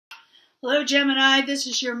Hello Gemini, this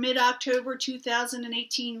is your mid-October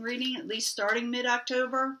 2018 reading, at least starting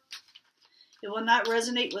mid-October. It will not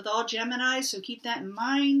resonate with all Gemini, so keep that in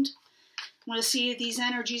mind. I want to see if these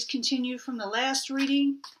energies continue from the last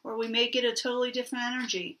reading, or we may get a totally different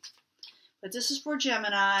energy. But this is for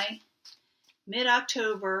Gemini,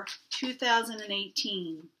 mid-October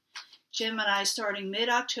 2018. Gemini starting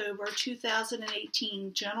mid-October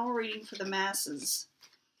 2018, general reading for the masses.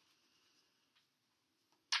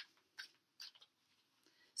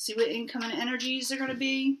 See what incoming energies are going to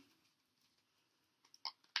be.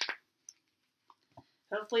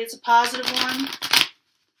 Hopefully it's a positive one.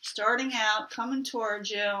 Starting out, coming towards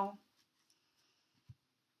you.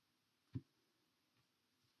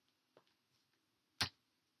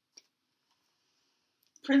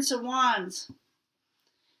 Prince of Wands.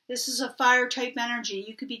 This is a fire type energy.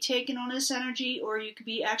 You could be taking on this energy, or you could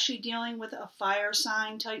be actually dealing with a fire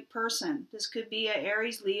sign type person. This could be an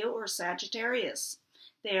Aries, Leo, or Sagittarius.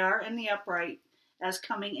 They are in the upright as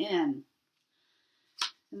coming in.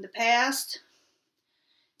 In the past,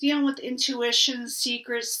 dealing with intuition,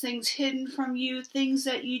 secrets, things hidden from you, things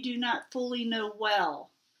that you do not fully know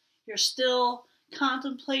well. You're still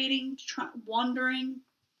contemplating, wondering.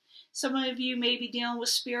 Some of you may be dealing with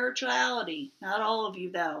spirituality. Not all of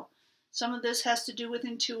you, though. Some of this has to do with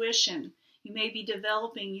intuition. You may be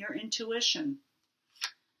developing your intuition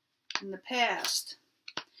in the past.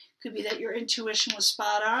 Could be that your intuition was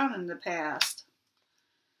spot on in the past.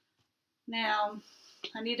 Now,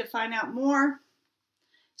 I need to find out more.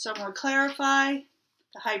 So I'm going to clarify.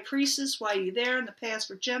 The High Priestess, why are you there in the past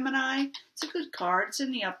for Gemini? It's a good card. It's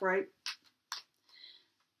in the upright.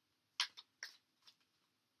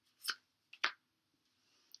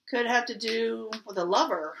 Could have to do with a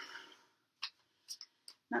lover.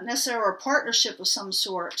 Not necessarily a partnership of some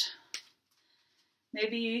sort.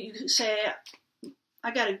 Maybe you say, I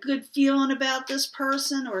got a good feeling about this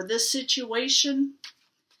person or this situation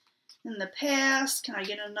in the past. Can I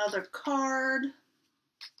get another card?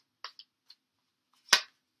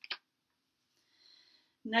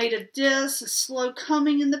 Knight of Discs, a slow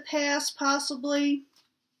coming in the past, possibly.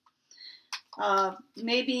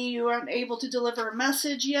 Maybe you aren't able to deliver a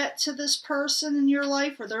message yet to this person in your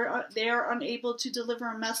life, or they are unable to deliver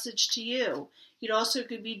a message to you. You also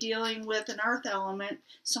could be dealing with an earth element,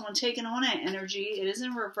 someone taking on that energy. It is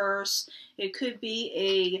in reverse. It could be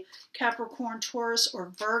a Capricorn, Taurus,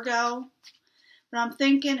 or Virgo. But I'm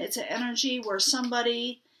thinking it's an energy where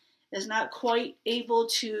somebody is not quite able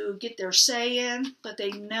to get their say in, but they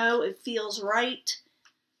know it feels right,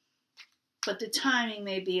 but the timing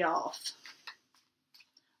may be off.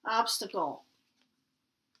 Obstacle.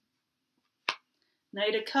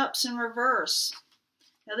 Knight of Cups in reverse.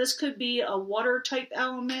 Now this could be a water type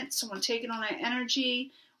element, someone taking on that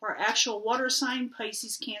energy, or actual water sign,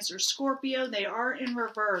 Pisces, Cancer, Scorpio. They are in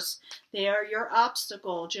reverse. They are your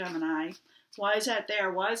obstacle, Gemini. Why is that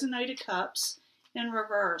there? Why is the Knight of Cups in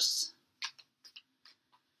reverse?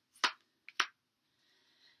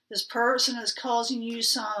 This person is causing you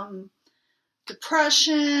some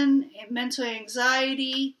depression, mental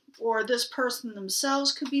anxiety, or this person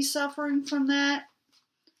themselves could be suffering from that.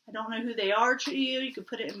 I don't know who they are to you. You can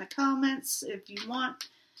put it in the comments if you want,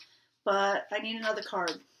 but I need another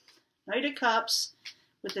card. Knight of Cups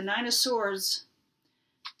with the Nine of Swords,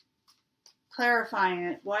 clarifying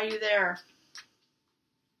it. Why are you there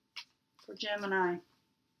for Gemini?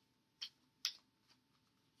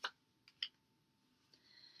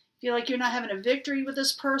 Feel like you're not having a victory with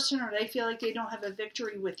this person, or they feel like they don't have a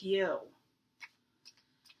victory with you.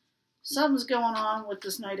 Something's going on with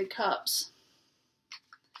this Knight of Cups.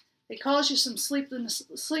 They cause you some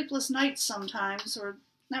sleepless nights sometimes, or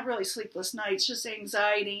not really sleepless nights, just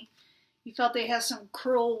anxiety. You felt they had some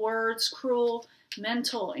cruel words, cruel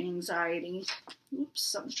mental anxiety. Oops,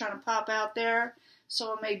 something's trying to pop out there.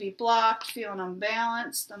 Someone may be blocked, feeling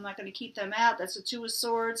unbalanced. I'm not going to keep them out. That's the Two of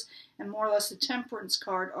Swords and more or less the Temperance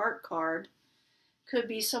card, art card. Could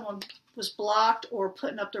be someone was blocked or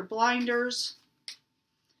putting up their blinders,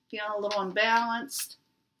 feeling a little unbalanced.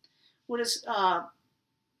 What is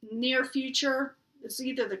near future? It's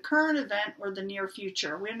either the current event or the near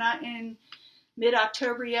future. We're not in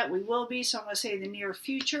mid-October yet. We will be, so I'm going to say the near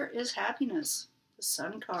future is happiness. The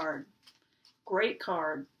Sun card. Great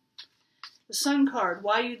card. The Sun card,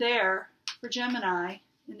 why are you there for Gemini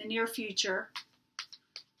in the near future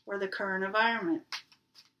or the current environment?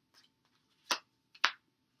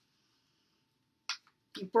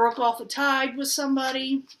 You broke off a tie with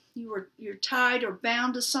somebody. You're tied or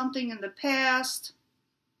bound to something in the past.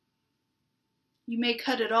 You may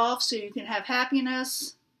cut it off so you can have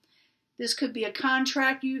happiness. This could be a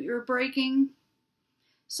contract you're breaking.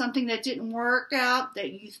 something that didn't work out,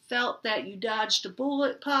 that you felt that you dodged a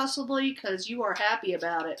bullet possibly because you are happy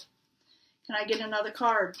about it. Can I get another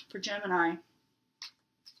card for Gemini?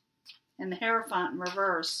 And the Hierophant in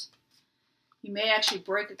reverse. You may actually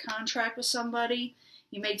break a contract with somebody.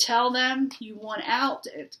 You may tell them you want out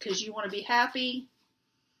because you want to be happy.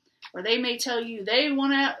 Or they may tell you they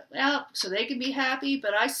want out so they can be happy.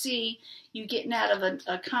 But I see you getting out of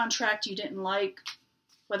a contract you didn't like,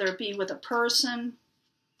 whether it be with a person,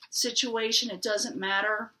 situation, it doesn't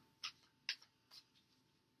matter.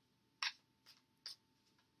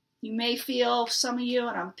 You may feel, some of you,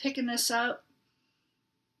 and I'm picking this up,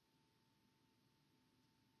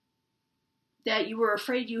 that you were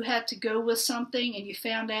afraid you had to go with something and you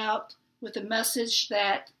found out with a message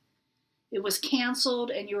that it was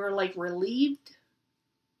canceled and you were like relieved.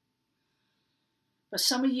 But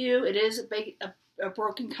some of you, it is a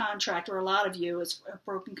broken contract, or a lot of you, it's a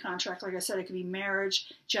broken contract. Like I said, it could be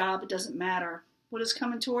marriage, job, it doesn't matter. What is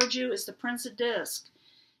coming towards you is the Prince of Discs.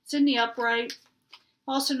 It's in the upright,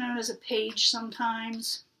 also known as a page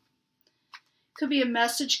sometimes. Could be a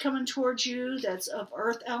message coming towards you that's of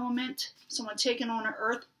earth element. Someone taking on an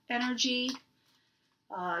earth energy.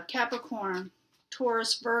 Capricorn,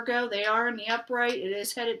 Taurus, Virgo, they are in the upright. It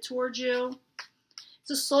is headed towards you.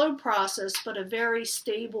 It's a slow process, but a very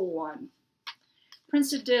stable one.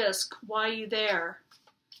 Prince of Disc, why are you there?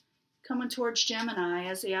 Coming towards Gemini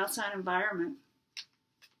as the outside environment.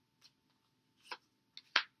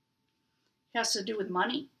 It has to do with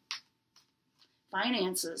money,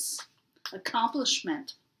 finances,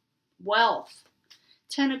 accomplishment, wealth.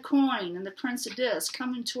 10 of coin and the Prince of Disc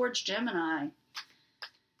coming towards Gemini.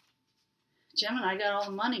 Gemini got all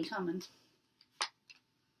the money coming.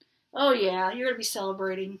 Oh yeah, you're going to be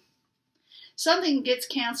celebrating. Something gets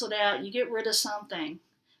canceled out, you get rid of something.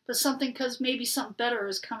 But something, because maybe something better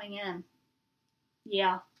is coming in.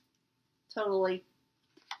 Yeah, totally.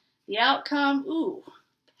 The outcome, ooh,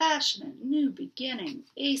 passionate, new beginning,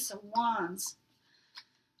 Ace of Wands.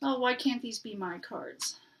 Oh, why can't these be my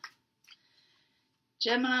cards?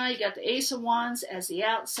 Gemini, you got the Ace of Wands as the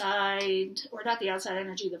outside, or not the outside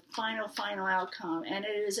energy, the final outcome. And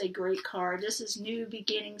it is a great card. This is new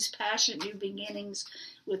beginnings, passionate new beginnings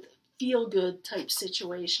with feel-good type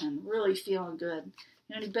situation. Really feeling good.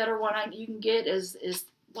 The only better one you can get is,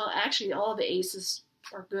 well, actually all the aces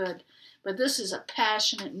are good. But this is a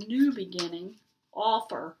passionate new beginning,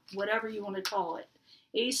 offer, whatever you want to call it.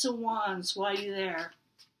 Ace of Wands, why are you there?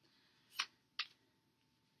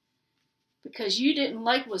 Because you didn't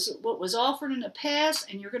like what was offered in the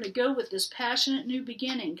past, and you're going to go with this passionate new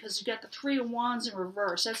beginning, because you got the Three of Wands in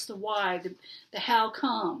reverse. That's the why, the how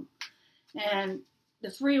come. And the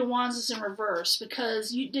Three of Wands is in reverse,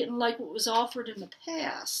 because you didn't like what was offered in the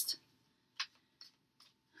past.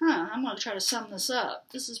 I'm going to try to sum this up.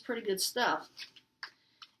 This is pretty good stuff.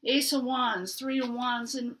 Ace of Wands, Three of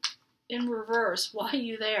Wands in reverse. Why are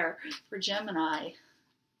you there for Gemini?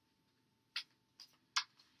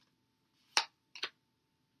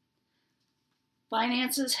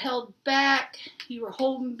 Finances held back. You were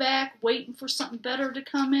holding back, waiting for something better to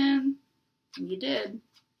come in. And you did.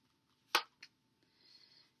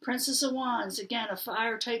 Princess of Wands, again, a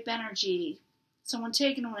fire type energy. Someone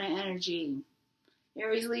taking on that energy.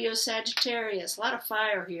 Aries, Leo, Sagittarius. A lot of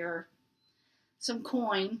fire here. Some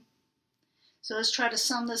coin. So let's try to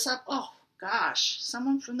sum this up. Oh, gosh.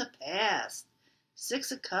 Someone from the past.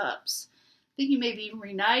 Six of Cups. I think you may be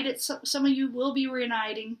reunited. Some of you will be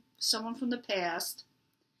reuniting someone from the past.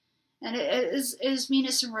 And it is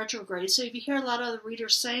Venus in retrograde. So if you hear a lot of other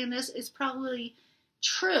readers saying this, it's probably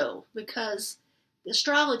true, because the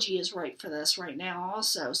astrology is right for this right now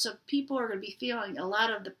also. So people are going to be feeling a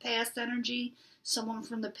lot of the past energy, someone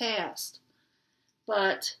from the past.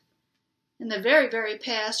 But in the very, very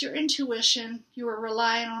past, your intuition, you were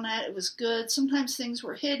relying on that. It was good. Sometimes things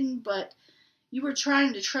were hidden, but you were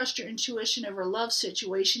trying to trust your intuition over a love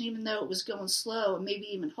situation, even though it was going slow and maybe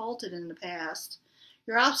even halted in the past.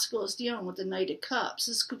 Your obstacle is dealing with the Knight of Cups.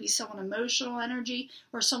 This could be someone emotional energy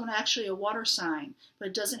or someone actually a water sign, but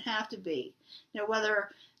it doesn't have to be. Now,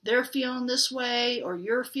 whether they're feeling this way or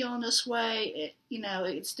you're feeling this way,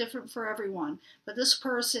 it's different for everyone. But this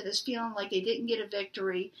person is feeling like they didn't get a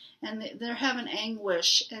victory, and they're having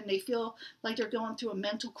anguish, and they feel like they're going through a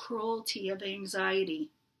mental cruelty of anxiety.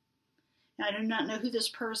 I do not know who this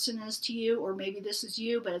person is to you, or maybe this is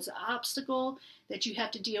you, but it's an obstacle that you have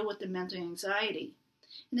to deal with, the mental anxiety.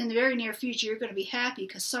 And in the very near future, you're going to be happy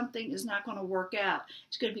because something is not going to work out.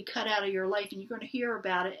 It's going to be cut out of your life, and you're going to hear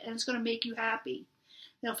about it, and it's going to make you happy.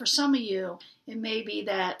 Now, for some of you, it may be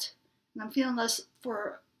that, and I'm feeling this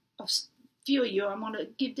for few of you, I'm going to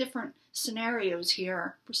give different scenarios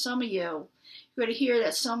here. For some of you, you're going to hear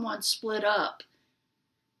that someone split up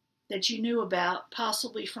that you knew about,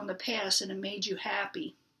 possibly from the past, and it made you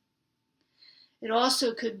happy. It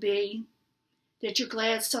also could be that you're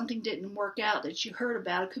glad something didn't work out that you heard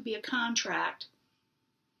about. It could be a contract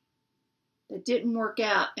that didn't work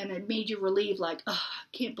out and it made you relieved, like, oh,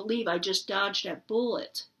 I can't believe I just dodged that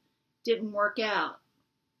bullet. Didn't work out.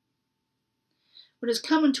 What is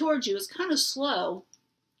coming towards you is kind of slow,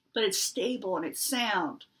 but it's stable and it's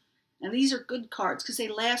sound. And these are good cards because they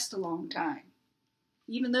last a long time.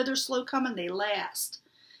 Even though they're slow coming, they last.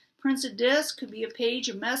 Prince of Discs could be a page,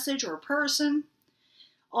 a message, or a person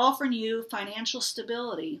offering you financial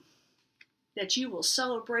stability that you will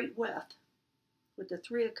celebrate with the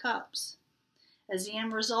Three of Cups. As the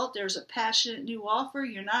end result, there's a passionate new offer.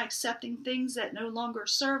 You're not accepting things that no longer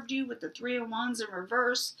served you with the Three of Wands in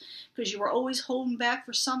reverse because you were always holding back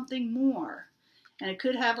for something more. And it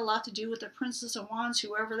could have a lot to do with the Princess of Wands,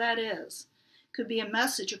 whoever that is. Could be a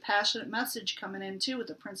message, a passionate message coming in too with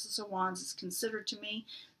the Princess of Wands. It's considered to me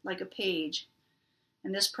like a page.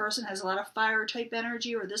 And this person has a lot of fire type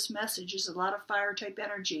energy, or this message is a lot of fire type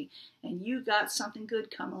energy. And you got something good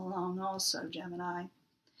coming along also, Gemini.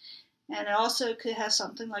 And it also could have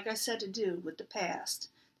something, like I said, to do with the past.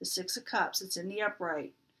 The Six of Cups, it's in the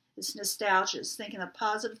upright. It's nostalgia. It's thinking of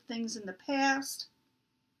positive things in the past.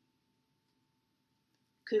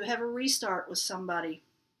 Could have a restart with somebody.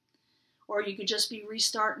 Or you could just be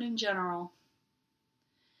restarting in general.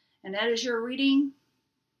 And that is your reading.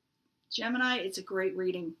 Gemini, it's a great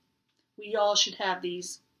reading. We all should have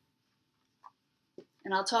these.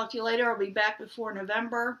 And I'll talk to you later. I'll be back before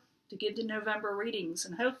November to give the November readings.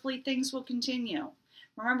 And hopefully things will continue.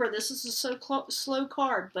 Remember, this is a slow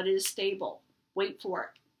card, but it is stable. Wait for it.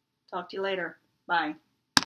 Talk to you later. Bye.